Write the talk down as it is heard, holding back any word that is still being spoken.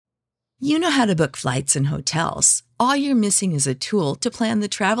You know how to book flights and hotels. All you're missing is a tool to plan the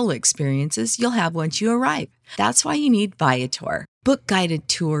travel experiences you'll have once you arrive. That's why you need Viator. Book guided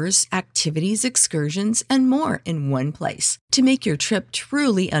tours, activities, excursions, and more in one place to make your trip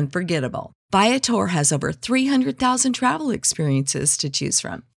truly unforgettable. Viator has over 300,000 travel experiences to choose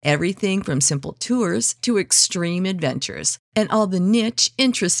from. Everything from simple tours to extreme adventures and all the niche,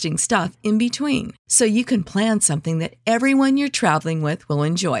 interesting stuff in between. So you can plan something that everyone you're traveling with will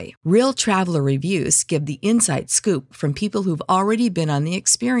enjoy. Real traveler reviews give the inside scoop from people who've already been on the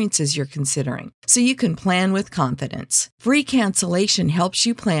experiences you're considering. So you can plan with confidence. Free cancellation helps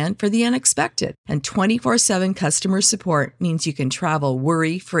you plan for the unexpected. And 24/7 customer support means you can travel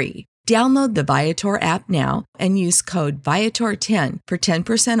worry-free. Download the Viator app now and use code Viator10 for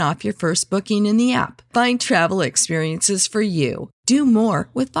 10% off your first booking in the app. Find travel experiences for you. Do more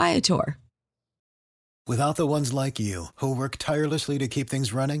with Viator. Without the ones like you, who work tirelessly to keep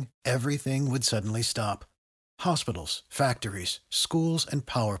things running, everything would suddenly stop. Hospitals, factories, schools, and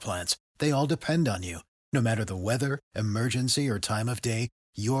power plants, they all depend on you. No matter the weather, emergency, or time of day,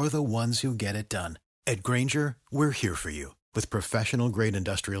 you're the ones who get it done. At Grainger, we're here for you with professional-grade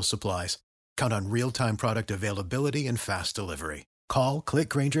industrial supplies. Count on real-time product availability and fast delivery. Call, click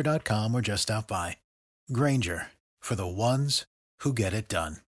Grainger.com, or just stop by. Grainger, for the ones who get it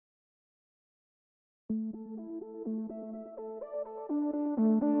done.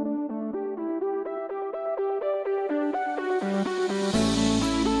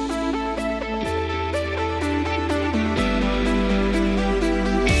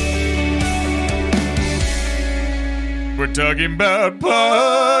 We're talking about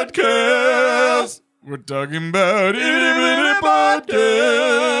podcasts. We're talking about itty-bitty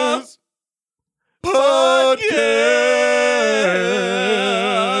podcasts. Podcast.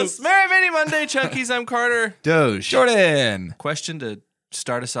 Merry Mini Monday, Chunkies. I'm Carter. Doge. Jordan. Question to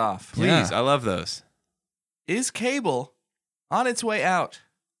start us off. Please, Yeah. I love those. Is cable on its way out?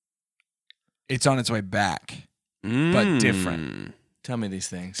 It's on its way back, but different. Tell me these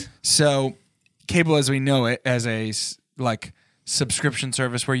things. So, cable as we know it as a subscription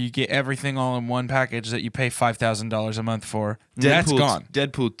service where you get everything all in one package that you pay $5,000 a month for. That's gone.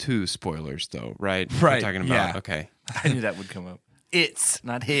 Deadpool 2 spoilers, though, right? Right, We're talking about, yeah. okay. I knew that would come up. It's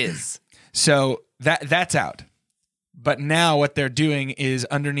not his. So that's out. But now what they're doing is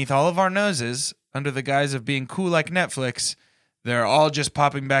underneath all of our noses, under the guise of being cool like Netflix, they're all just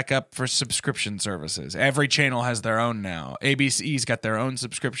popping back up for subscription services. Every channel has their own now. ABC's got their own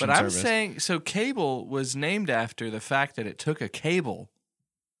subscription But I'm service. saying, so cable was named after the fact that it took a cable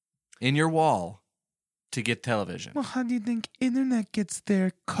in your wall to get television. Well, how do you think internet gets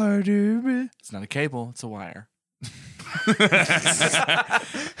there, Carter? It's not a cable, it's a wire.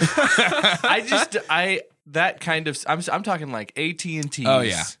 I'm talking like AT&T's Oh,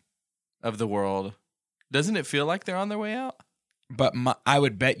 yeah. of the world. Doesn't it feel like they're on their way out? But I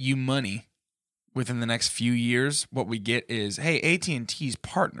would bet you money within the next few years, what we get is, hey, AT&T's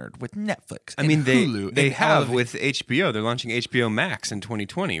partnered with Netflix. I mean, Hulu they and all have of the- with HBO. They're launching HBO Max in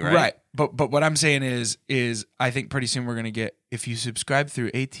 2020, right? Right. But what I'm saying is I think pretty soon we're going to get, if you subscribe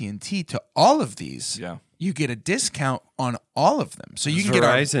through AT&T to all of these, you get a discount on all of them. So you can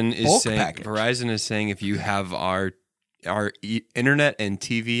Verizon get our bulk saying package. Verizon is saying if you have our internet and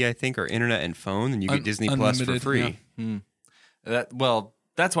TV, I think, or internet and phone, then you get Disney Plus for unlimited, free. Yeah.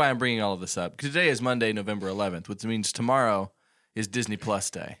 That's why I'm bringing all of this up. Because today is Monday, November 11th, which means tomorrow is Disney Plus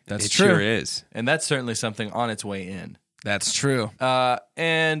Day. That's It true. sure is. And that's certainly something on its way in. That's true.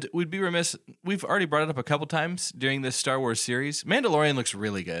 And we'd be remiss. We've already brought it up a couple times during this Star Wars series. Mandalorian looks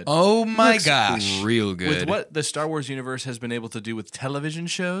really good. Oh my Looks gosh. real good. With what the Star Wars universe has been able to do with television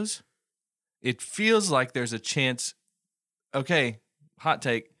shows, it feels like there's a chance, okay, hot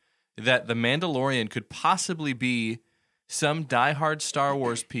take, that The Mandalorian could possibly be some diehard Star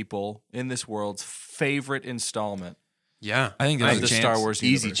Wars people in this world's favorite installment Yeah, I think of there's the a chance. Star Wars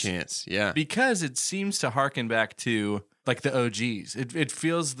universe. easy chance. Yeah, Because it seems to harken back to like the OGs. It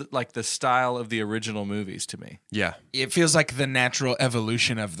feels like the style of the original movies to me. yeah. It feels like the natural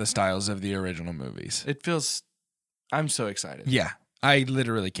evolution of the styles of the original movies. It feels. I'm so excited. Yeah. I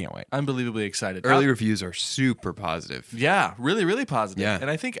literally can't wait. Unbelievably excited. Early reviews are super positive. Yeah, really, really positive. Yeah. And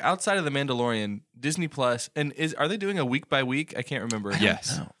I think outside of The Mandalorian, Disney Plus, and are they doing a week by week? I can't remember.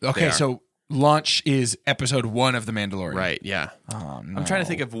 Yes. Okay, are. so launch is episode 1 of The Mandalorian. Right. Yeah. Oh, no. I'm trying to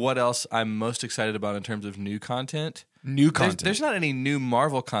think of what else I'm most excited about in terms of new content. New content. There's not any new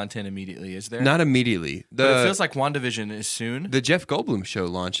Marvel content immediately, is there? Not immediately. But it feels like WandaVision is soon. The Jeff Goldblum show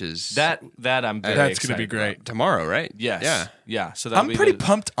launches That I'm very That's excited going to be great. about. tomorrow, right? Yes. Yeah. Yeah. So that'll I'm be pretty the-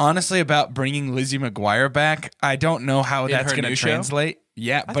 pumped, honestly, about bringing Lizzie McGuire back. I don't know how In that's her going to new show? translate.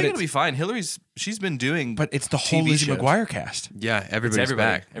 Yeah, I but think it'll be fine. She's been doing, but it's the whole TV Lizzie shows. McGuire cast. Yeah, It's everybody's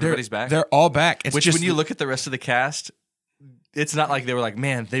back. Everybody's back. They're all back. It's Which, just when you look at the rest of the cast, it's not like they were like,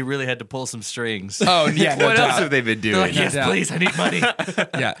 man, they really had to pull some strings. Oh yeah, no What else doubt. have they been doing? They're like, yes, doubt. please, I need money.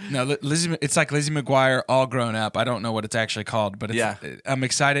 Yeah, no, Lizzie. It's like Lizzie McGuire all grown up. I don't know what it's actually called, but I'm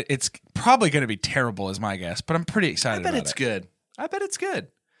excited. It's probably going to be terrible, is my guess, but I'm pretty I excited. bet about it's it. good. I bet it's good.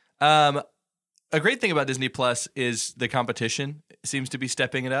 A great thing about Disney Plus is the competition seems to be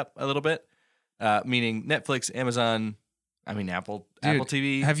stepping it up a little bit, meaning Netflix, Amazon, Apple Dude,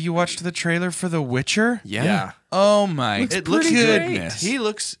 TV. Have you watched the trailer for The Witcher? Yeah. Oh my It looks goodness. great. He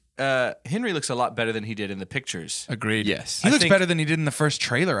looks. Henry looks a lot better than he did in the pictures. Agreed. Yes. He I looks think- better than he did in the first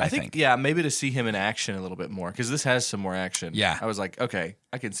trailer. I think. Yeah, maybe to see him in action a little bit more because this has some more action. Yeah. I was like, okay,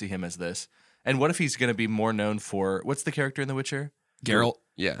 I can see him as this. And what if he's going to be more known for what's the character in The Witcher? Geralt.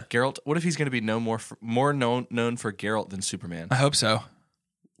 Yeah. Geralt. What if he's going to be known more known for Geralt than Superman? I hope so.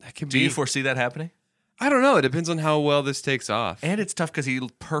 That could Do be. you foresee that happening? I don't know. It depends on how well this takes off. And it's tough because he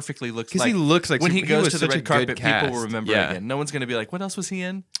perfectly looks Because like he looks like when he goes was to the such a red good carpet, people cast. will remember Yeah. again. No one's going to be like, what else was he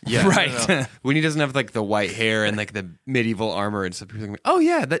in? Yeah. Right. When he doesn't have like the white hair and like the medieval armor and stuff, people are like, oh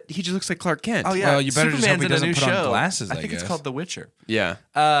yeah, that he just looks like Clark Kent. Oh yeah, Well, you better just hope Superman's he in a doesn't new put on show. glasses, I I think it's guess. called The Witcher. Yeah.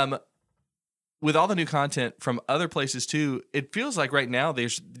 With all the new content from other places too, it feels like right now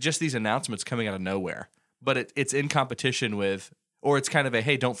there's just these announcements coming out of nowhere. But it's in competition with, or it's kind of a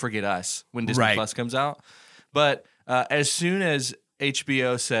hey, don't forget us when Disney Right. Plus comes out. But as soon as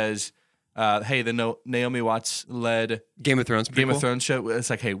HBO says, hey, the Naomi Watts led Game of Thrones. Game of prequel? Thrones show, it's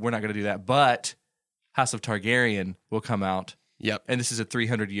like, hey, we're not going to do that. But House of Targaryen will come out. Yep. And this is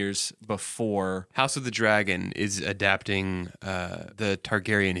 300 years before House of the Dragon is adapting the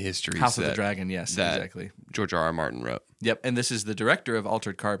Targaryen histories. House of the that Dragon. Yes, that exactly. George R. R. Martin wrote. Yep. And this is the director of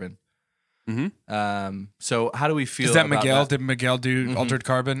Altered Carbon. Mm-hmm. So how do we feel Is that about Miguel? that? Did Miguel do Altered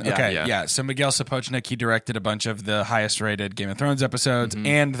Carbon? Yeah. Okay, Yeah. yeah. So Miguel Sapochnik, he directed a bunch of the highest rated Game of Thrones episodes,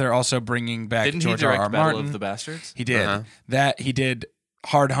 and they're also bringing back Didn't George he direct R. R. Battle Martin. of the Bastards? He did Uh-huh. that. He did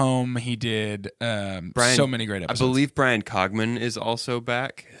Hard Home. He did so many great episodes. I believe Brian Cogman is also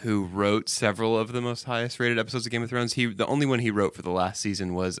back, who wrote several of the most highest rated episodes of Game of Thrones. The only one he wrote for the last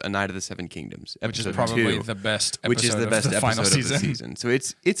season was A Night of the Seven Kingdoms, which is episode probably 2, the best episode which is the best of the final episode season. of the season. So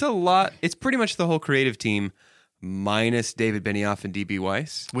it's a lot. It's pretty much the whole creative team minus David Benioff and DB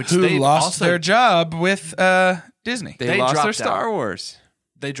Weiss. Which Who they lost also, their job with Disney. They They lost their dropped Star out. Wars.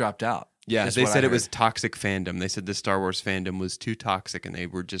 They dropped out. Yeah, is they what I said it heard. was toxic fandom. They said the Star Wars fandom was too toxic, and they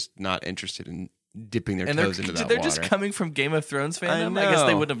were just not interested in dipping their And toes into that they're water. just coming from Game of Thrones fandom. I I guess they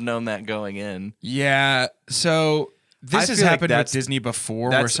know. wouldn't have known that going in. Yeah. So this I has feel like happened with that's- Disney before,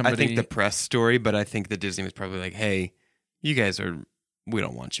 where That's somebody. I think the press story, but I think that Disney was probably like, "Hey, you guys we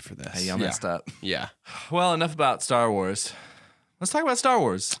don't want you for this." Hey, y'all messed up. Yeah. Well, enough about Star Wars. Let's talk about Star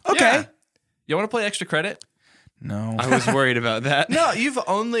Wars. Okay. Yeah. You want to play extra credit? no. I was worried about that. No, you've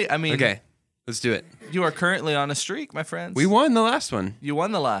only. I mean, Okay, let's do it. you are currently on a streak, my friends. We won the last one. You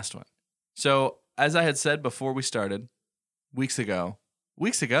won the last one. So, as I had said before we started, weeks ago,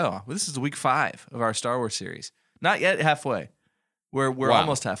 this is week 5 of our Star Wars series. Not yet halfway. We're Wow.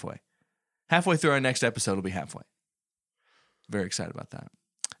 almost halfway. Halfway through our next episode will be halfway. Very excited about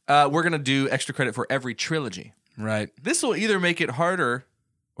that. We're going to do extra credit for every trilogy. Right. This will either make it harder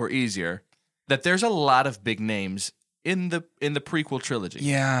or easier that there's a lot of big names in the prequel trilogy.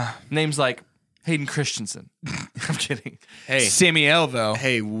 Yeah. Names like Hayden Christensen. I'm kidding. Hey, Samuel though.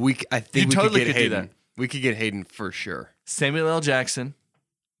 hey, I think You we totally could could get do Hayden. that. We could get Hayden for sure. Samuel L. Jackson,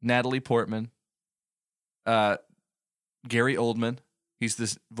 Natalie Portman, Gary Oldman. He's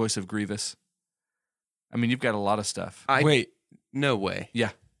the voice of Grievous. I mean, you've got a lot of stuff. Wait. No way. Yeah.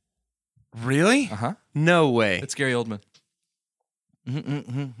 Really? Uh-huh. No way. It's Gary Oldman.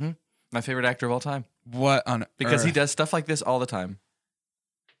 My favorite actor of all time. What on Because he earth? does stuff like this all the time.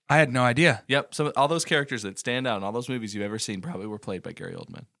 I had no idea. Yep. So all those characters that stand out in all those movies you've ever seen probably were played by Gary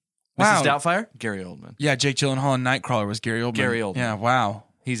Oldman. Wow. Mrs. Doubtfire? Gary Oldman. Yeah, Jake Gyllenhaal and Nightcrawler was Gary Oldman. Gary Oldman. Yeah. Wow.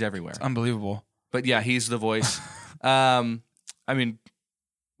 He's everywhere. Unbelievable. But yeah, he's the voice. I mean,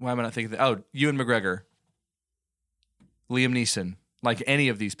 why am I not thinking that? Oh, Ewan McGregor, Liam Neeson, like any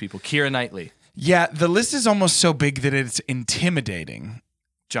of these people. Keira Knightley, Yeah, the list is almost so big that it's intimidating.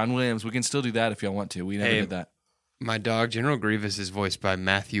 John Williams. We can still do that if y'all want to. We never Hey. did that. My dog, General Grievous, is voiced by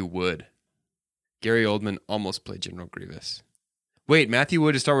Matthew Wood. Gary Oldman almost played General Grievous. Wait, Matthew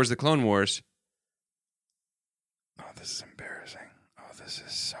Wood is Star Wars: The Clone Wars. Oh, this is embarrassing. Oh, this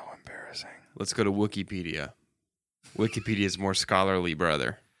is so embarrassing. Let's go to Wikipedia. Wikipedia's more scholarly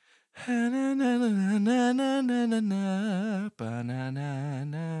brother.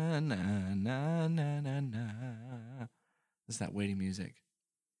 Is that waiting music?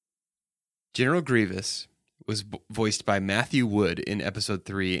 General Grievous was voiced by Matthew Wood in episode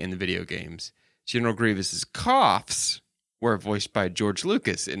 3 in the video games. General Grievous's coughs were voiced by George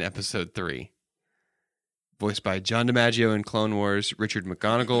Lucas in episode 3. Voiced by John DiMaggio in Clone Wars, Richard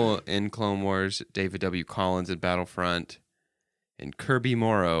McGonigal in Clone Wars, David W. Collins in Battlefront, and Kirby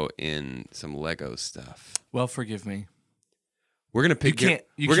Morrow in some Lego stuff. Well, forgive me. We're gonna pick. You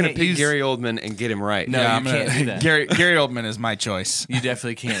We're gonna can't pick use- Gary Oldman and get him right. No, Yeah, you can't do that. Gary Oldman is my choice. You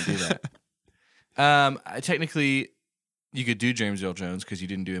definitely can't do that. Technically, you could do James Earl Jones because you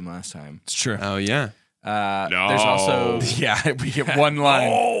didn't do him last time. It's true. Oh yeah. There's also Yeah, we get one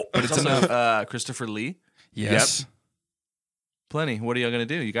line. but it's also Christopher Lee. Yes. Plenty. What are y'all gonna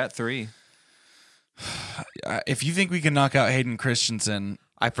do? You got 3. If you think we can knock out Hayden Christensen,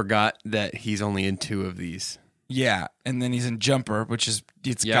 I forgot that he's only in 2 of these, yeah, and then he's in Jumper, which is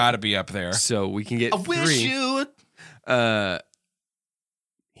it's Yep. got to be up there. so we can get I 3. wish you.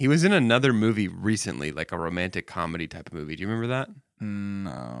 He was in another movie recently, like a romantic comedy type of movie. Do you remember that?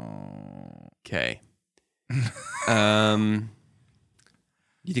 No. Okay.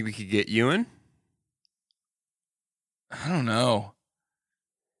 You think we could get Ewan? I don't know.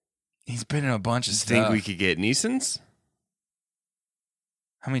 He's been in a bunch of You stuff. think we could get Neeson's?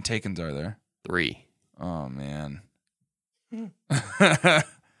 How many takens are there? 3. Oh man.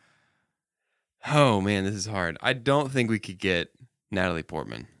 Oh man, this is hard. I don't think we could get Natalie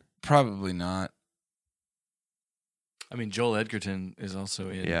Portman. Probably not. I mean, Joel Edgerton is also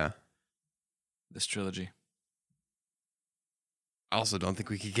in Yeah. this trilogy. I also don't think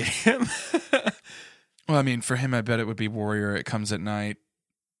we could get him. Well, I mean, for him, I bet it would be Warrior. It Comes at Night.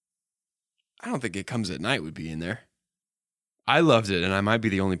 I don't think It Comes at Night would be in there. I loved it, and I might be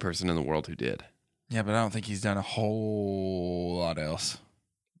the only person in the world who did. Yeah, but I don't think he's done a whole lot else.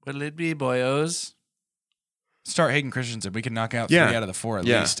 What'll it be, boyos? Start Hayden Christensen. We can knock out Yeah. 3 out of the 4 at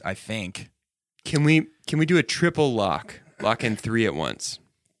Yeah. least, I think. Can we do a triple lock? Lock in 3 at once.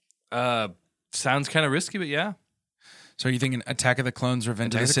 Sounds kind of risky, but yeah. So are you thinking Attack of the Clones,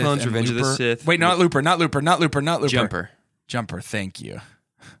 Revenge Attack of of the the Sith, Clones, and Revenge of the Looper? Sith. Wait, not Looper. Jumper. Jumper, thank you.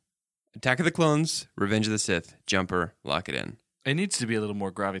 Attack of the Clones, Revenge of the Sith, Jumper, lock it in. It needs to be a little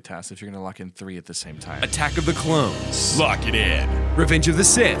more gravitas if you're going to lock in 3 at the same time. Attack of the Clones, Lock it in. Revenge of the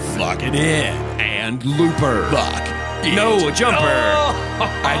Sith, Lock it in. and Looper. Lock it. No, Jumper.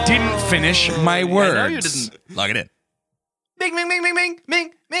 I didn't finish my words. know you didn't. Lock it in. Ming, ming, ming, ming, ming,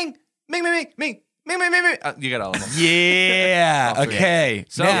 ming, ming, ming, ming, ming, ming, ming, ming, ming, ming. You got all of them. Yeah. All three. Okay.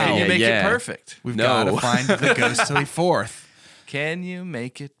 So now can you make yeah. it perfect? we've No. got to find the ghostly 4th. Can you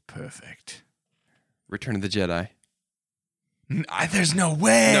make it perfect? Return of the Jedi. There's no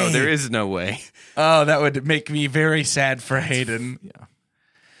way. No, there is no way. Oh, that would make me very sad for Hayden. Yeah.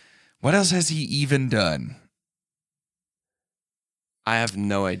 What else has he even done? I have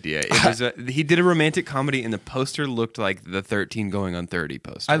no idea. It was he did a romantic comedy, and the poster looked like the 13 going on 30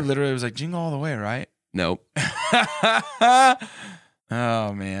 poster. I literally was like, Jingle All the Way, right? Nope.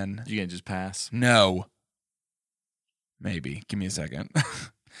 Oh, man. You can just pass. No. Maybe. Give me a second.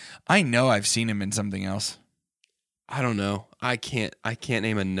 I know I've seen him in something else. I don't know. I can't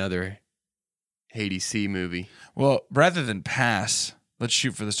name another Hades C movie. Well, rather than pass, let's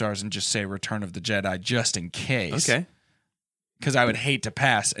shoot for the stars and just say Return of the Jedi just in case. Okay. Because I would hate to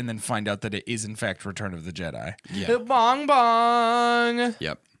pass and then find out that it is, in fact, Return of the Jedi. Yeah. Bong bong.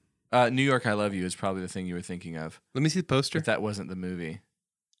 Yep. New York, I Love You is probably the thing you were thinking of. Let me see the poster. If that wasn't the movie.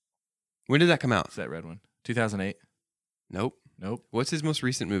 When did that come out? It's that red one. 2008. Nope. Nope. What's his most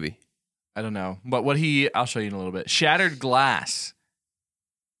recent movie? I don't know. But I'll show you in a little bit. Shattered Glass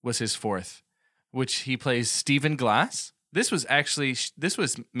was his 4th, which he plays Stephen Glass. This was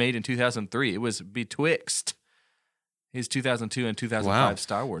made in 2003. It was betwixt his 2002 and 2005 Wow.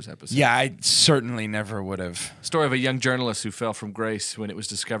 Star Wars episode. Yeah, I certainly never would have. Story of a young journalist who fell from grace when it was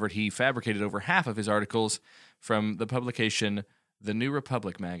discovered he fabricated over half of his articles from the publication The New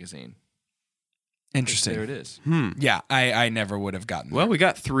Republic magazine. Interesting. There it is. Yeah, I never would have gotten Well, we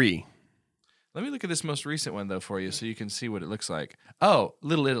got 3. Let me look at this most recent one, though, for you so you can see what it looks like. Oh,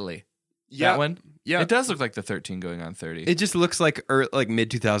 Little Italy. That one? Yeah. It does look like the 13 going on 30. It just looks like mid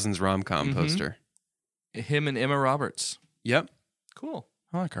 2000s rom-com poster. Him and Emma Roberts. Yep. Cool.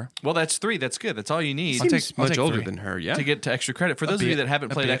 I like her. Well, that's 3. That's good. That's all you need Seems I'll much take older 3. than her. Yeah. to get to extra credit. For those of you bit. that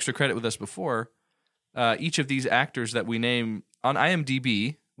haven't A played bit. extra credit with us before, each of these actors that we name on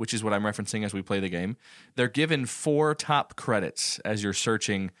IMDb, which is what I'm referencing as we play the game, they're given 4 top credits as you're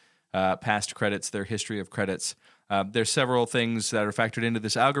searching past credits, their history of credits. There's several things that are factored into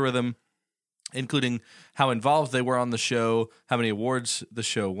this algorithm, including how involved they were on the show, how many awards the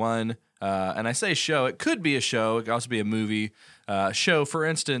show won, And I say show, it could be a show. It could also be a movie. Show, for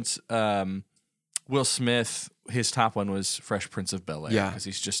instance, Will Smith, his top one was Fresh Prince of Bel-Air. Yeah. Because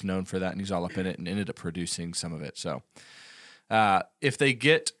he's just known for that, and he's all up in it and ended up producing some of it. So if they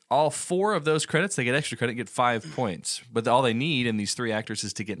get all 4 of those credits, they get extra credit, get 5 points. But all they need in these 3 actors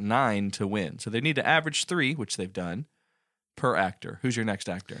is to get 9 to win. So they need to average 3, which they've done, per actor. Who's your next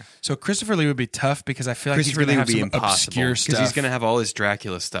actor? So Christopher Lee would be tough because I feel like Christopher he's Lee going would to be have some impossible obscure stuff. because he's going to have all his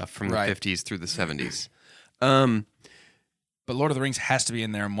Dracula stuff from the Right. 50s through the 70s. But Lord of the Rings has to be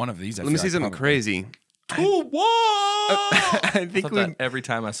in there in one of these. Let me say something crazy. Whoa! I I think thought that every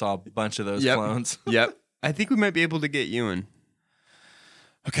time I saw a bunch of those Yep. clones. Yep. I think we might be able to get Ewan.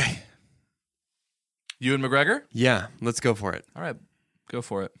 Okay. Ewan McGregor? Yeah, let's go for it. All right, go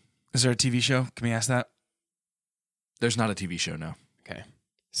for it. Is there a TV show? Can we ask that? There's not a TV show now. Okay.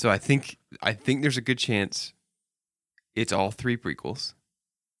 So I think there's a good chance it's all 3 prequels.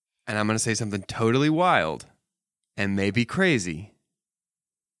 And I'm going to say something totally wild and maybe crazy.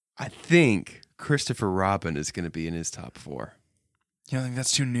 I think Christopher Robin is going to be in his top 4. You don't think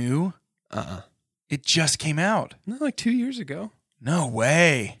that's too new? Uh-uh. It just came out. Not like 2 years ago. No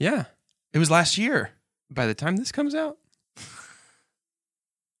way. Yeah. It was last year. By the time this comes out,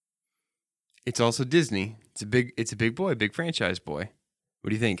 it's also Disney. It's a big boy, big franchise boy. What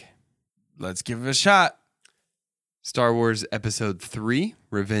do you think? Let's give it a shot. Star Wars Episode 3,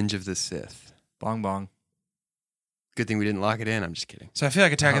 Revenge of the Sith. Bong bong. Good thing we didn't lock it in. I'm just kidding. So I feel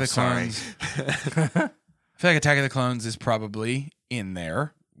like Attack of the sorry. Clones. I feel like Attack of the Clones is probably in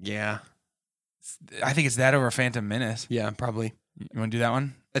there. Yeah. I think it's that over Phantom Menace. Yeah, probably. You want to do that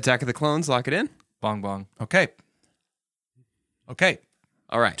one? Attack of the Clones, lock it in. Bong bong. Okay. Okay.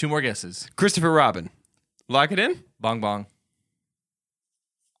 All right. 2 more guesses. Christopher Robin, lock it in. Bong bong.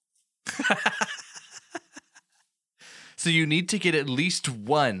 So you need to get at least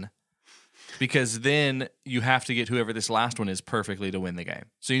 1, because then you have to get whoever this last one is perfectly to win the game.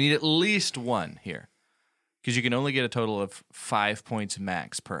 So you need at least 1 here, because you can only get a total of 5 points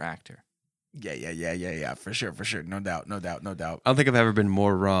max per actor. Yeah. For sure. No doubt. I don't think I've ever been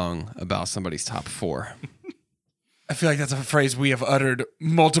more wrong about somebody's top 4. I feel like that's a phrase we have uttered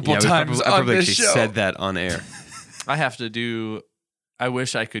multiple I times on probably this actually show. said that on air. I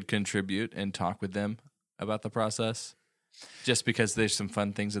wish I could contribute and talk with them about the process, just because there's some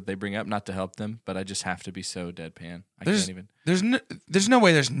fun things that they bring up, not to help them, but I just have to be so deadpan. I can't even. There's no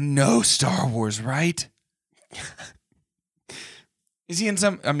way there's no Star Wars, right? Is he in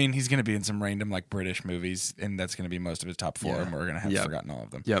some? I mean, he's going to be in some random like British movies, and that's going to be most of his top 4, Yeah. and we're going to have forgotten all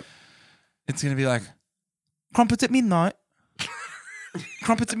of them. Yep. It's going to be like Crumpets at Midnight.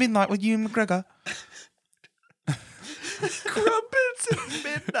 Crumpets at Midnight with Ewan McGregor. Crumpets at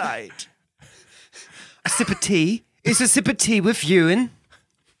midnight. A sip of tea. It's a sip of tea with Ewan.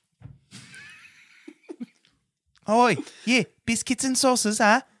 Oi, yeah, biscuits and sauces,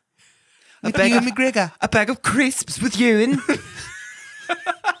 huh? With bag Ewan of- McGregor. A bag of crisps with Ewan.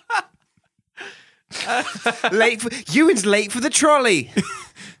 Ewan's late for the trolley.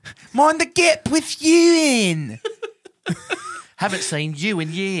 Mind the gap with Ewan. Haven't seen you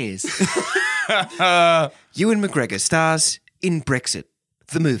in years. Ewan McGregor stars in Brexit,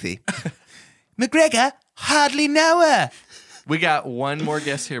 the movie. McGregor, hardly know her. We got 1 more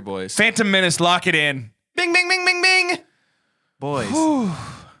guess here, boys. Phantom Menace, lock it in. Bing, bing, bing, bing, bing. Boys.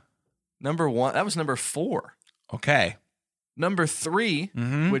 Number 1. That was number 4. Okay. Number 3,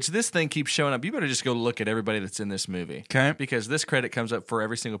 which this thing keeps showing up. You better just go look at everybody that's in this movie. Okay. Because this credit comes up for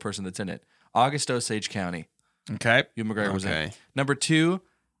every single person that's in it. August Osage County. Okay. Ewan McGregor was in Okay. it. Number 2,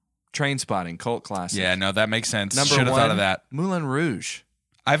 Train Spotting, cult classic. Yeah, no, that makes sense. Number Should have 1, thought of that. Moulin Rouge.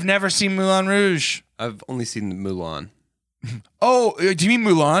 I've never seen Moulin Rouge. I've only seen the Mulan. Oh, do you mean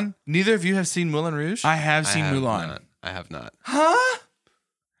Mulan? Neither of you have seen Moulin Rouge? I have seen Mulan. Not. I have not. Huh?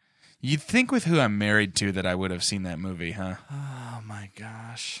 You'd think with who I'm married to that I would have seen that movie, huh? Oh my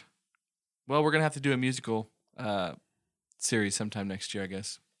gosh. Well, we're going to have to do a musical series sometime next year, I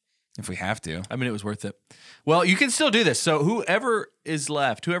guess. If we have to. I mean, it was worth it. Well, you can still do this. So whoever is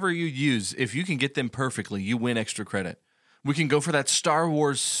left, whoever you use, if you can get them perfectly, you win extra credit. We can go for that Star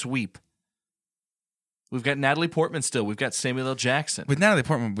Wars sweep. We've got Natalie Portman still. We've got Samuel L. Jackson. With Natalie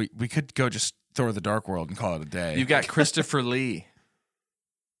Portman, we could go just Thor the Dark World and call it a day. You've got Christopher Lee.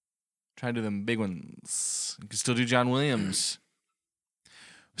 Try to do them big ones. You can still do John Williams.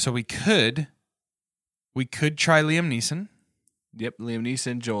 So we could try Liam Neeson. Yep, Liam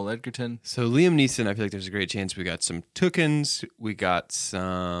Neeson, Joel Edgerton. So Liam Neeson, I feel like there's a great chance we got some Tookens. We got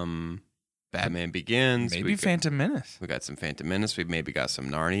some Batman Begins. Maybe Phantom Menace. We got some Phantom Menace. We maybe got some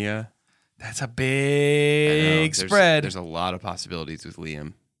Narnia. That's a I know, big spread. There's a lot of possibilities with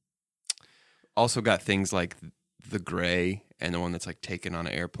Liam. also got things like The Gray and the one that's like taken on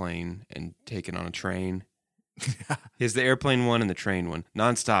an airplane and taken on a train. He has the airplane one and the train one.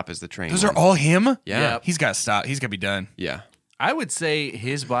 Nonstop is the train Those one. are all him? Yeah. Yep. He's got to stop. He's got to be done. Yeah. I would say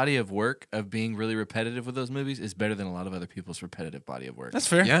his body of work of being really repetitive with those movies is better than a lot of other people's repetitive body of work. That's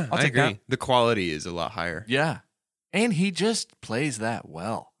fair. Yeah, I'll I take agree. The quality is a lot higher. Yeah. And he just plays that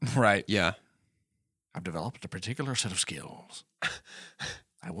well. that. Right. Yeah. I've developed a particular set of skills.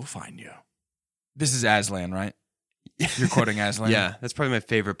 I will find you. This is Aslan, right? You're quoting Aslan? Yeah, that's probably my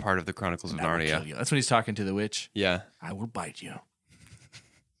favorite part of the Chronicles of And I will Narnia. kill you. That's when he's talking to the witch. Yeah. I will bite you.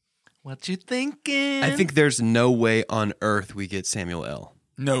 What you thinking? I think there's no way on earth we get Samuel L.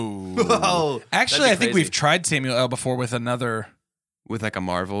 No. Whoa, Actually, I that'd be think crazy. we've tried Samuel L. before with With like a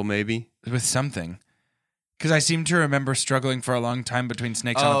Marvel, maybe. with something. Because I seem to remember struggling for a long time between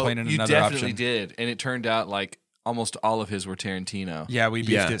Snakes on a Plane and you another definitely option. did. And it turned out like almost all of his were Tarantino. Yeah, we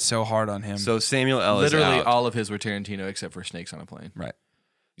beefed Yeah. it so hard on him. So Samuel L. is Literally out. all of his were Tarantino except for Snakes on a Plane. right.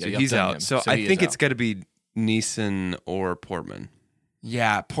 Yeah, So you he's upped on out. him. So he I is think it's out. got to be Neeson or Portman.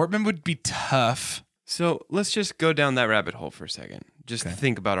 Yeah, Portman would be tough So let's just go down that rabbit hole for a second. Just Okay.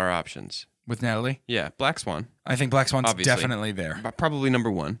 think about our options. with Natalie. Yeah, Black Swan, I think Black Swan's Obviously. definitely there. probably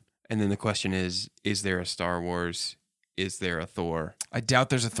number one. And then the question is there a Star Wars? Is there a Thor? I doubt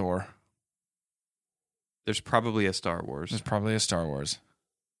there's a Thor. There's probably a Star Wars. There's probably a Star Wars.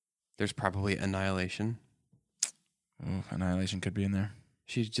 There's probably Annihilation. Ooh, Annihilation could be in there.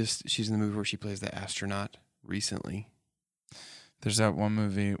 She's in the movie where she plays the astronaut recently. There's that one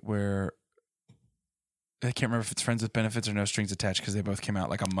movie where I can't remember if it's Friends with Benefits or No Strings Attached because they both came out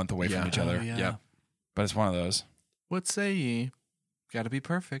like a month away from each other. Oh, yeah. Yep. But it's one of those. What say ye? Got to be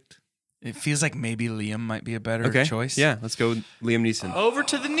perfect. It feels like maybe Liam might be a better Okay. choice. Yeah, let's go with Liam Neeson. Over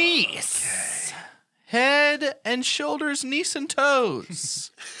to the knees. Head and shoulders, knees and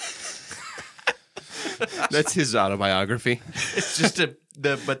toes. That's his autobiography. It's just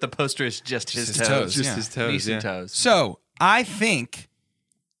but the poster is just his his toes. toes, Just yeah. his toes. Knees Yeah. and toes. So I think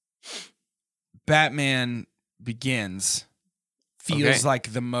Batman Begins feels Okay.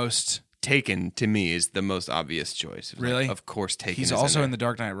 like the most. Taken to me is the most obvious choice. Like, Really? of course, Taken. He's is also in in there. The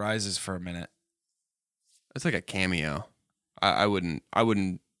Dark Knight Rises for a minute. It's like a cameo. I wouldn't.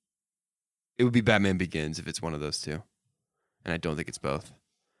 It would be Batman Begins if it's one of those two, and I don't think it's both.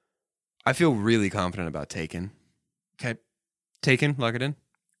 I feel really confident about Taken. Okay. Taken, lock it in.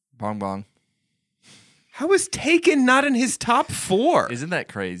 Bong bong. How is Taken not in his top 4? Isn't that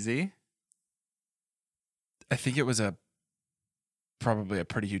crazy? I think it was probably a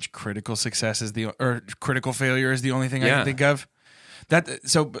pretty huge critical success or critical failure is the only thing I Yeah. can think of.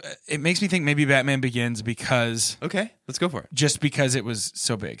 So it makes me think maybe Batman Begins because Okay, let's go for it. just because it was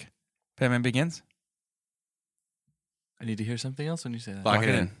so big. Batman Begins? I need to hear something else when you say that. Lock it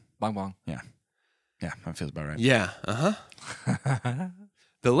in. Bong bong. Yeah, that feels about right. Yeah.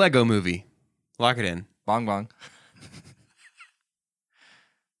 The Lego Movie. Lock it in. Bong bong.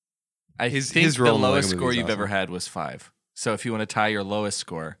 I His think role the in the lowest Lego score movie is you've ever awesome. had was 5. So if you want to tie your lowest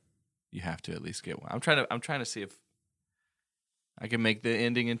score, you have to at least get one. I'm trying to see if I can make the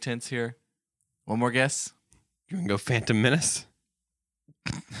ending intense here. One more guess. You can go Phantom Menace.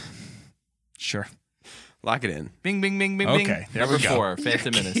 Sure. Lock it in. Bing, bing, bing, bing, bing. Okay, there Number we go. 4,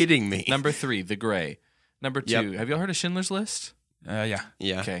 Phantom You're Menace. kidding me. Number 3, The Gray. Number 2, Yep. have y'all heard of Schindler's List? Yeah.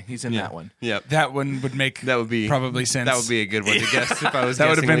 Yeah. Okay, he's in Yeah. that one. Yep. That one would make That would be probably sense. That would be a good one to guess if I was. That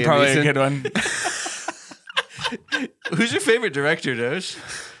would have guessing been Liam probably a Neeson. good one. Who's your favorite director, Doge?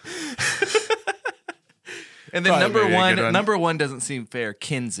 And then Probably maybe a good one. number 1 doesn't seem fair.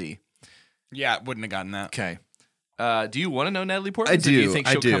 Kinsey. Yeah, wouldn't have gotten that. Okay. Do you want to know Natalie Portman? I Or do you do, think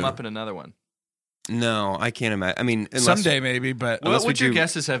I she'll do. come up in another one? No, I can't imagine. I mean, unless, Someday maybe, but What Unless we would your do-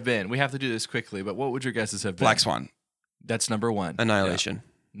 guesses have been? We have to do this quickly, but what would your guesses have been? Black Swan. That's number 1. Annihilation.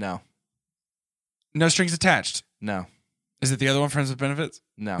 No. No Strings Attached. No. Is it the other one, Friends with Benefits?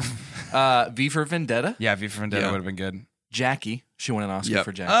 No. V for Vendetta. Yeah, V for Vendetta Yeah. would have been good. Jackie. She won an Oscar Yep.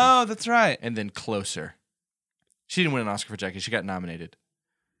 for Jackie. Oh, that's right. And then Closer. She didn't win an Oscar for Jackie. She got nominated.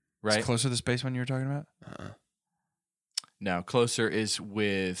 Right? Is Closer the space one you were talking about? No, Closer is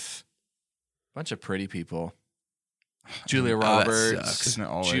with a bunch of pretty people. Julia that Roberts, sucks. Isn't it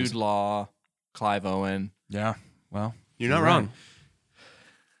always? Jude Law, Clive Owen. Yeah. Well, You're not You're wrong. right.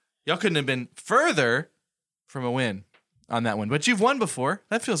 Y'all couldn't have been further from a win on that one. But you've won before.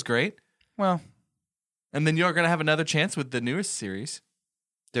 That feels great. well, And then you're going to have another chance with the newest series.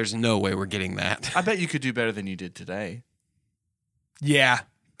 There's no way we're getting that. I bet you could do better than you did today. yeah.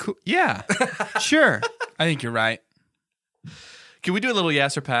 Cool. Yeah. Sure. I think you're right. Can we do a little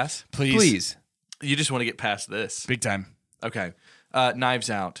yes or pass? Please. Please. You just want to get past this. Big time. Okay. Knives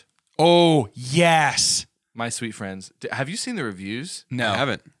Out. Oh, yes. My Sweet Friends. Have you seen the reviews? No. I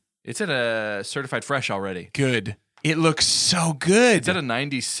haven't. It's at a certified fresh already. Good. It looks so good. It's at a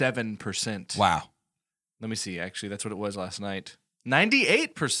 97%. Wow. Let me see. Actually, that's what it was last night.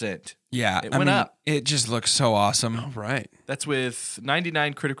 98%. Yeah. It went up. It just looks so awesome. All right. That's with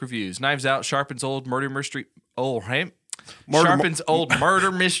 99 critic reviews. Knives Out sharpens old murder mystery. Murder- Sharpens old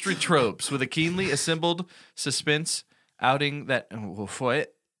murder mystery tropes with a keenly assembled suspense outing that.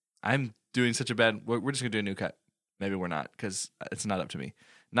 What? I'm doing such a bad. We're just gonna do a new cut. Maybe we're not because it's not up to me.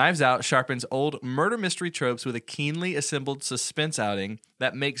 Knives Out sharpens old murder mystery tropes with a keenly assembled suspense outing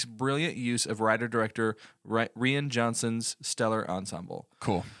that makes brilliant use of writer-director Rian Johnson's stellar ensemble.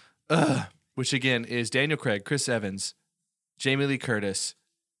 Cool. Which again is Daniel Craig, Chris Evans, Jamie Lee Curtis,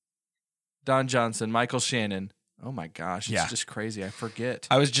 Don Johnson, Michael Shannon. Oh my gosh, it's Yeah. just crazy. I forget.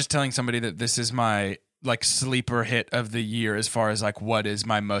 I was just telling somebody that this is my like sleeper hit of the year as far as like what is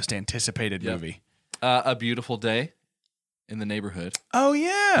my most anticipated Yep. movie. A Beautiful Day in the Neighborhood Oh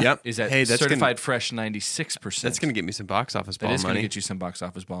yeah. Yep. is at Hey, that's certified gonna, fresh 96%. that's gonna get me some box office That ball is going to money. get you some box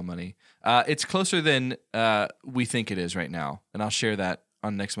office ball money. It's closer than we think it is right now, and I'll share that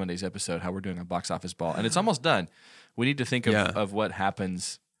on next Monday's episode how we're doing a box office ball, and it's almost done. We need to think of, Yeah. of what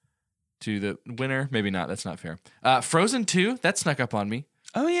happens to the winner. Maybe not. That's not fair. Frozen 2 that snuck up on me.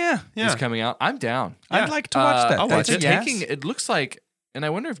 Oh yeah. Is coming out. I'm down. I'd like to watch that. I'll That's watch a it. yes. It looks like, and I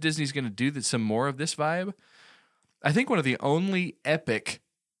wonder if Disney's going to do some more of this vibe. I think one of the only epic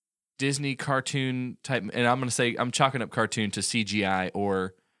Disney cartoon type, and I'm going to say I'm chalking up cartoon to CGI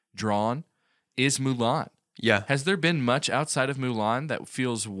or drawn, is Mulan. Yeah. Has there been much outside of Mulan that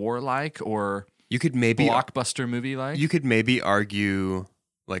feels warlike or You could maybe blockbuster movie like? you could maybe argue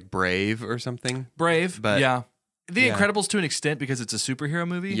like Brave or something. Brave, but- yeah. The yeah. Incredibles to an extent because it's a superhero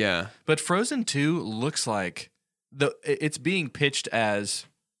movie. Yeah. But Frozen 2 looks like it's being pitched as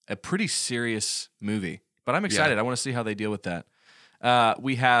a pretty serious movie. But I'm excited. I want to see how they deal with that.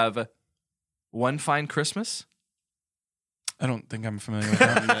 We have One Fine Christmas. I don't think I'm familiar with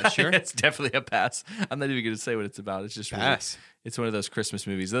that. I'm not sure. It's definitely a pass. I'm not even going to say what it's about. It's just really- Pass. it's one of those Christmas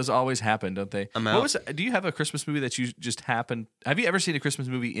movies. Those always happen, don't they? I'm What out. was? Do you have a Christmas movie that you just happened? Have you ever seen a Christmas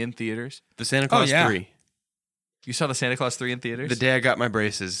movie in theaters? The Santa Claus yeah. 3. You saw the Santa Claus 3 in theaters? The day I got my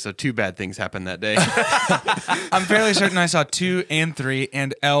braces, so two bad things happened that day. I'm fairly certain I saw 2 and 3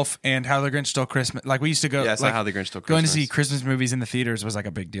 and Elf and How the Grinch Stole Christmas. Like we used to go. Yeah, I saw like, How the Grinch Stole Going to Christmas. see Christmas movies in the theaters was like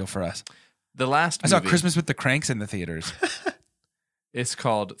a big deal for us. The last I saw movie, Christmas with the Cranks in the theaters. It's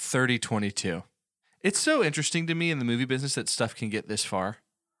called 3022. It's so interesting to me in the movie business that stuff can get this far.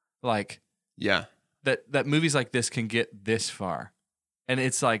 Like Yeah. that movies like this can get this far. And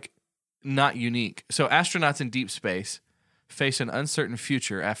it's like not unique. So astronauts in deep space face an uncertain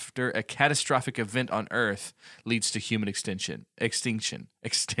future after a catastrophic event on Earth leads to human extinction. Everyone's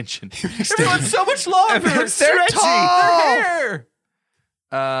so much longer. They're Stretchy. tall. Their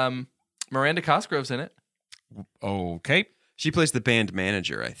hair. Miranda Cosgrove's in it. Okay. She plays the band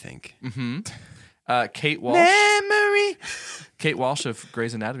manager, I think. Mm-hmm. Kate Walsh. Memory. Kate Walsh of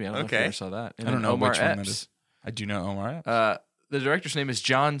Grey's Anatomy. I don't know if you Okay. ever saw that. And I don't then know Omar which one that Epps. is. I do know Omar Epps. The director's name is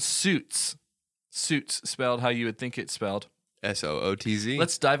John Suits. Suits spelled how you would think it's spelled. SOOTZ.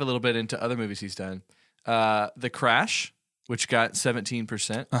 Let's dive a little bit into other movies he's done. The Crash, which got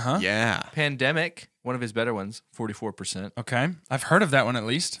 17%. Uh-huh. Yeah. Pandemic, one of his better ones, 44%. Okay. I've heard of that one at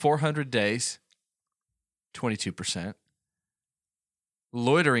least. 400 Days, 22%.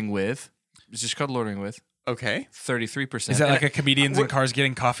 Loitering With, it's just called Loitering With, Okay. 33%. Is that And like a comedians in cars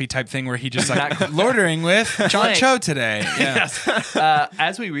getting coffee type thing where he just like Not- loitering with John Blank. Cho today? Yeah. Yes.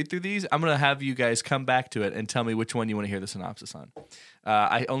 As we read through these, I'm going to have you guys come back to it and tell me which one you want to hear the synopsis on.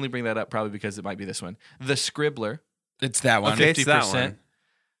 I only bring that up probably because it might be this one. The Scribbler, It's that one. Okay. It's that 50%.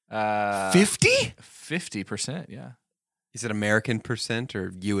 one. 50? 50%, yeah. Is it American percent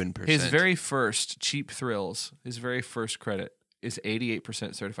or UN percent? His very first Cheap Thrills, his very first credit is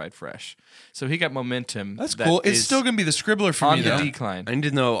 88% certified fresh. So he got momentum. That's that cool. It's is still going to be the Scribbler for on me the though. decline. I need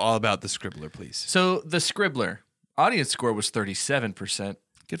to know all about the Scribbler, please. So the Scribbler, audience score was 37%.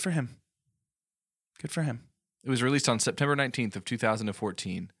 Good for him. Good for him. It was released on September 19th of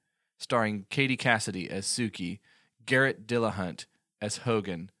 2014, starring Katie Cassidy as Suki, Garrett Dillahunt as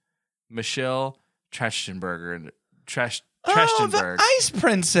Hogan, Michelle Trachtenberger and Oh, Trachtenberg the Ice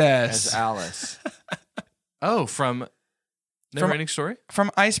Princess as Alice. Oh, from Never Ending Story?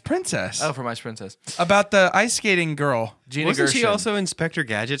 from Ice Princess. Oh, from Ice Princess. About the ice skating girl. Gina Wasn't Gershon. she also Inspector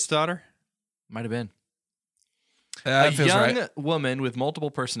Gadget's daughter? Might have been. That A feels young right. woman with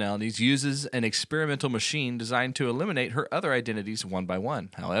multiple personalities uses an experimental machine designed to eliminate her other identities one by one.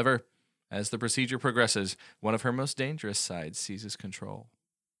 However, as the procedure progresses, one of her most dangerous sides seizes control.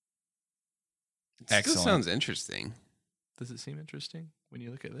 Still Excellent. sounds interesting. Does it seem interesting when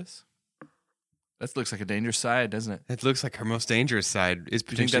you look at this? That looks like a dangerous side, doesn't it? It looks like her most dangerous side is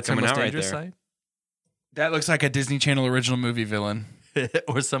Do you think potentially that's her coming most out right dangerous there. side? That looks like a Disney Channel original movie villain.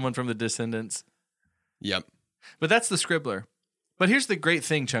 Or someone from the Descendants. Yep. But that's the Scribbler. But here's the great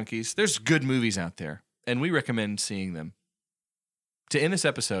thing, Chunkies. There's good movies out there, and we recommend seeing them. To end this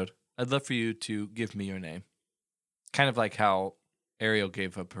episode, I'd love for you to give me your name. Kind of like how Ariel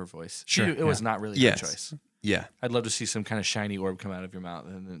gave up her voice. Sure, It was not really Yes. her choice. Yeah. I'd love to see some kind of shiny orb come out of your mouth,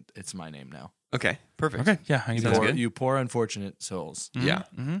 and then it's my name now. Okay. Perfect. Okay, yeah, I can do Sounds that. good. You poor unfortunate souls. Yeah.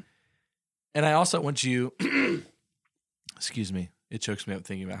 Mm-hmm. And I also want you, excuse me, it chokes me up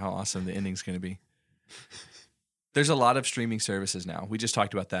thinking about how awesome the ending's going to be. There's a lot of streaming services now. We just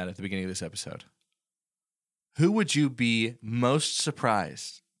talked about that at the beginning of this episode. Who would you be most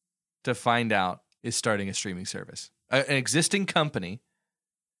surprised to find out is starting a streaming service? An existing company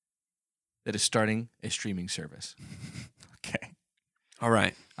that is starting a streaming service. Okay. All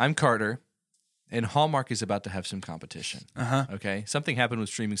right. I'm Carter, and Hallmark is about to have some competition. Uh-huh. Okay, something happened with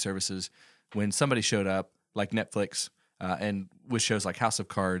streaming services when somebody showed up, like Netflix, and with shows like House of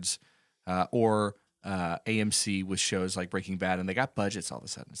Cards, or AMC with shows like Breaking Bad, and they got budgets all of a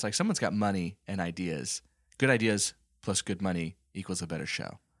sudden. It's like someone's got money and ideas. Good ideas plus good money equals a better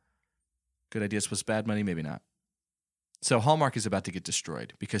show. Good ideas plus bad money, maybe not. So Hallmark is about to get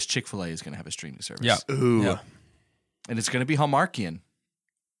destroyed because Chick-fil-A is going to have a streaming service. Yeah. Ooh. Yeah. And it's going to be Hallmarkian,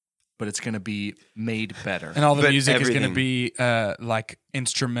 but it's going to be made better. And all the But music is going to everything- be like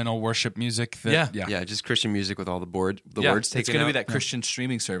instrumental worship music. That, Yeah. Yeah. Just Christian music with all the words It's taken going to out. be that Christian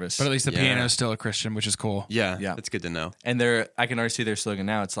streaming service. But at least the Yeah. piano is still a Christian, which is cool. Yeah. Yeah. That's good to know. And I can already see their slogan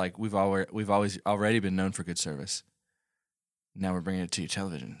now. It's like we've always already been known for good service. Now we're bringing it to your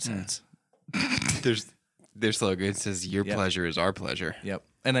television sets. Their slogan says, "Your Yep. pleasure is our pleasure." Yep.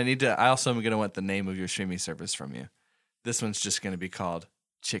 And I also am going to want the name of your streaming service from you. This one's just going to be called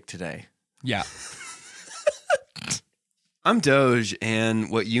Chick Today. Yeah. I'm Doge, and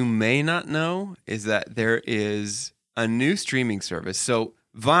what you may not know is that there is a new streaming service. So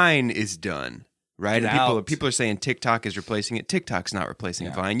Vine is done, right? Get And out. people are saying TikTok is replacing it. TikTok's not replacing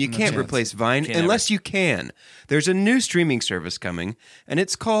Yeah, Vine. You no can't chance. replace Vine Can't unless you can. There's a new streaming service coming, and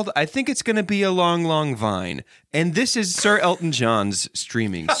it's called, I think it's going to be a long, long Vine. And this is Sir Elton John's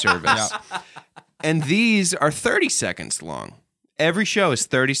streaming service. And these are 30 seconds long. Every show is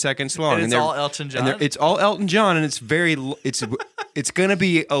 30 seconds long. And it's they're- all Elton John? and it's all Elton John, and it's going to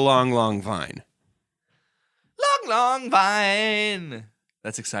be a long, long Vine. Long, long Vine.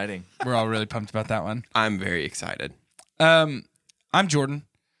 That's exciting. We're all really pumped about that one. I'm very excited. I'm Jordan,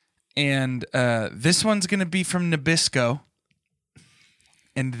 and this one's going to be from Nabisco,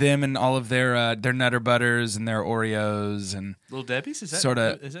 and them and all of their Nutter Butters and their Oreos and Little Debbie's? Is that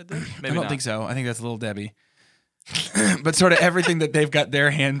Sorta- Is that Debbie? I don't think so. I think that's Little Debbie. But sort of everything that they've got their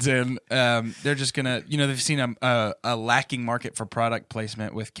hands in, they're just gonna, they've seen a lacking market for product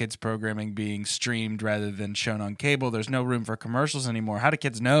placement with kids programming being streamed rather than shown on cable. There's no room for commercials anymore. How do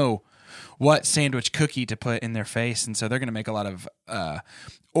kids know what sandwich cookie to put in their face? And so they're gonna make a lot of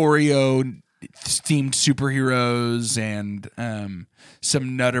Oreo themed superheroes and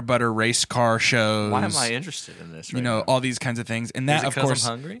some Nutter Butter race car shows. Why am I interested in this right now? all these kinds of things. And Is that, it of 'cause I'm course,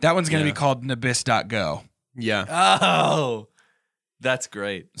 hungry? that one's going to Yeah. be called Nabis.go. Yeah. Oh, that's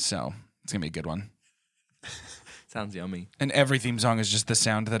great. So it's going to be a good one. Sounds yummy. And every theme song is just the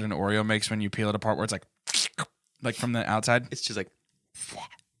sound that an Oreo makes when you peel it apart, where it's like from the outside. It's just like,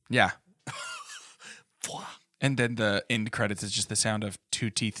 Yeah. And then the end credits is just the sound of two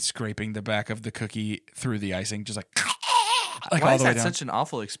teeth scraping the back of the cookie through the icing, just like Why all is the way that down. such an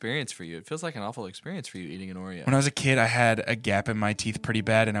awful experience for you? It feels like an awful experience for you eating an Oreo. When I was a kid, I had a gap in my teeth pretty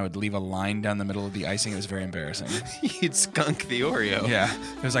bad, and I would leave a line down the middle of the icing. It was very embarrassing. you'd skunk the Oreo. Yeah.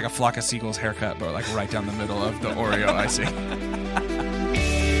 It was like a flock of seagulls haircut, but like right down the middle of the Oreo icing.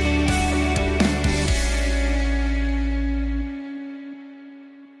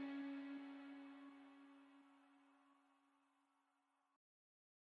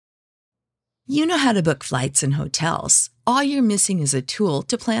 You know how to book flights and hotels. All you're missing is a tool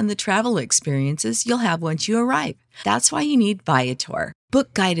to plan the travel experiences you'll have once you arrive. That's why you need Viator.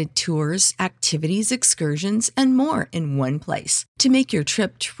 Book guided tours, activities, excursions, and more in one place to make your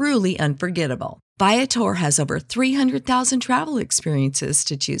trip truly unforgettable. Viator has over 300,000 travel experiences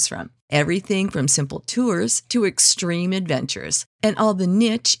to choose from. Everything from simple tours to extreme adventures and all the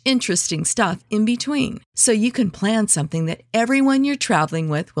niche, interesting stuff in between. So you can plan something that everyone you're traveling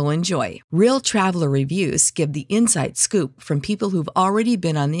with will enjoy. Real traveler reviews give the inside scoop from people who've already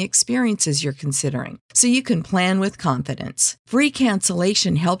been on the experiences you're considering. So you can plan with confidence. Free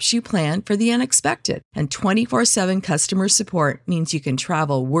cancellation helps you plan for the unexpected. And 24/7 customer support means you can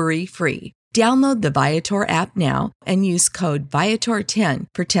travel worry-free. Download the Viator app now and use code Viator10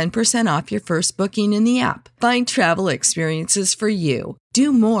 for 10% off your first booking in the app. Find travel experiences for you.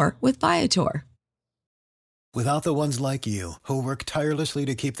 Do more with Viator. Without the ones like you, who work tirelessly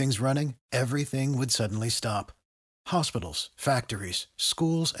to keep things running, everything would suddenly stop. Hospitals, factories,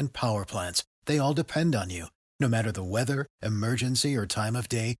 schools, and power plants, they all depend on you. No matter the weather, emergency, or time of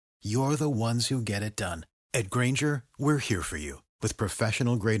day, you're the ones who get it done. At Grainger, we're here for you with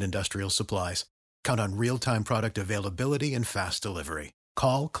professional-grade industrial supplies. Count on real-time product availability and fast delivery.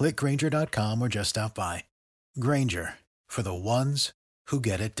 Call, click Grainger.com, or just stop by. Grainger, for the ones who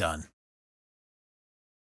get it done.